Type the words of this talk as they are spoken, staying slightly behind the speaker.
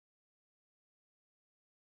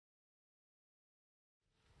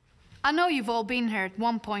I know you've all been here at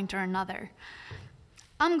one point or another.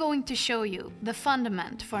 I'm going to show you the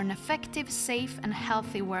fundament for an effective, safe and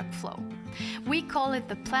healthy workflow. We call it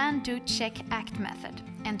the Plan, Do, Check, Act method,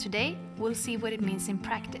 and today we'll see what it means in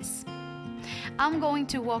practice. I'm going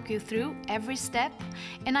to walk you through every step,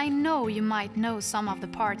 and I know you might know some of the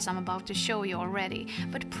parts I'm about to show you already,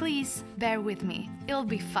 but please bear with me, it'll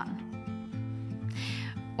be fun.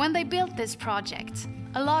 When they built this project,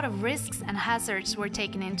 a lot of risks and hazards were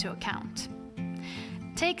taken into account.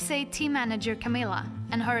 Take, say, team manager Camilla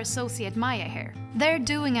and her associate Maya here. They're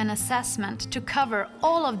doing an assessment to cover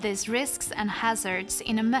all of these risks and hazards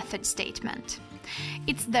in a method statement.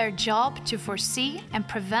 It's their job to foresee and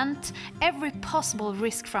prevent every possible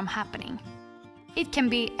risk from happening. It can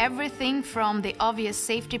be everything from the obvious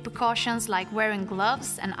safety precautions like wearing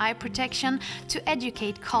gloves and eye protection to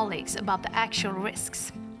educate colleagues about the actual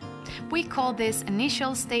risks. We call this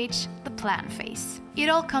initial stage the plan phase. It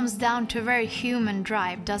all comes down to a very human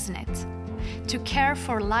drive, doesn't it? To care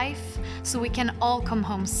for life so we can all come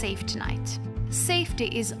home safe tonight. Safety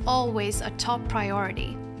is always a top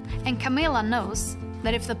priority, and Camilla knows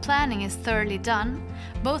that if the planning is thoroughly done,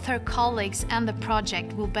 both her colleagues and the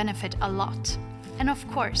project will benefit a lot. And of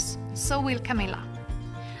course, so will Camilla.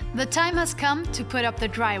 The time has come to put up the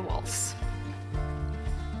drywalls.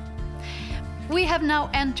 We have now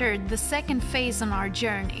entered the second phase on our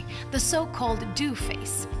journey, the so-called do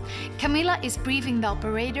phase. Camilla is briefing the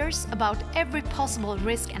operators about every possible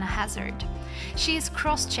risk and hazard. She is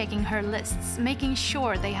cross-checking her lists, making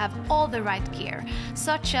sure they have all the right gear,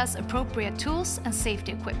 such as appropriate tools and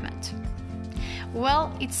safety equipment.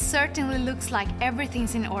 Well, it certainly looks like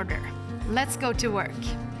everything's in order. Let's go to work.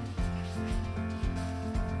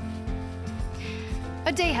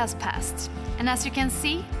 A day has passed, and as you can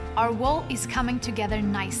see, our wall is coming together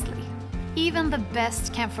nicely. Even the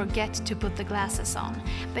best can forget to put the glasses on,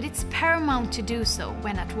 but it's paramount to do so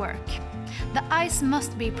when at work. The eyes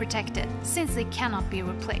must be protected, since they cannot be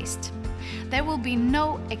replaced. There will be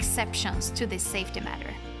no exceptions to this safety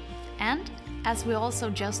matter. And, as we also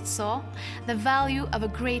just saw, the value of a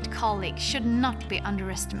great colleague should not be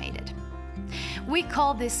underestimated. We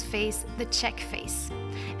call this phase the check phase.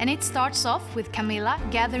 And it starts off with Camilla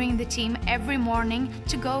gathering the team every morning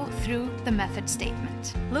to go through the method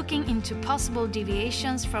statement, looking into possible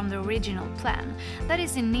deviations from the original plan that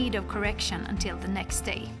is in need of correction until the next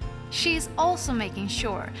day. She is also making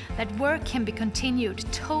sure that work can be continued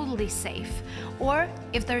totally safe, or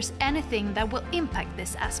if there's anything that will impact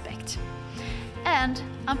this aspect. And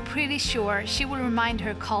I'm pretty sure she will remind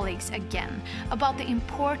her colleagues again about the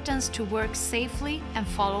importance to work safely and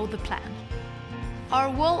follow the plan. Our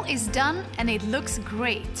wall is done and it looks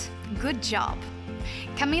great. Good job!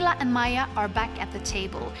 Camilla and Maya are back at the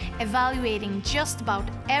table, evaluating just about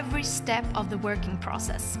every step of the working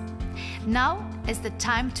process. Now is the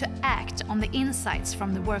time to act on the insights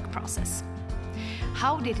from the work process.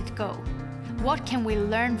 How did it go? What can we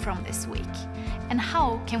learn from this week? And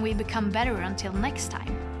how can we become better until next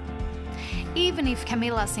time? Even if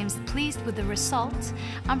Camilla seems pleased with the result,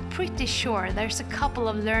 I'm pretty sure there's a couple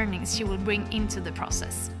of learnings she will bring into the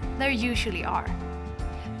process. There usually are.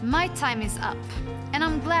 My time is up, and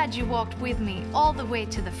I'm glad you walked with me all the way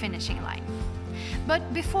to the finishing line.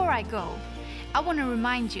 But before I go, I want to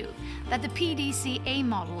remind you that the PDCA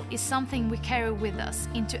model is something we carry with us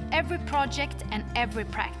into every project and every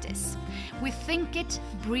practice. We think it,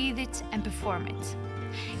 breathe it, and perform it.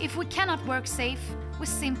 If we cannot work safe, we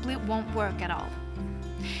simply won't work at all.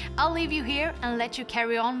 I'll leave you here and let you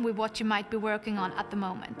carry on with what you might be working on at the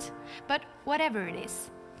moment. But whatever it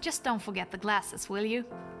is, just don't forget the glasses, will you?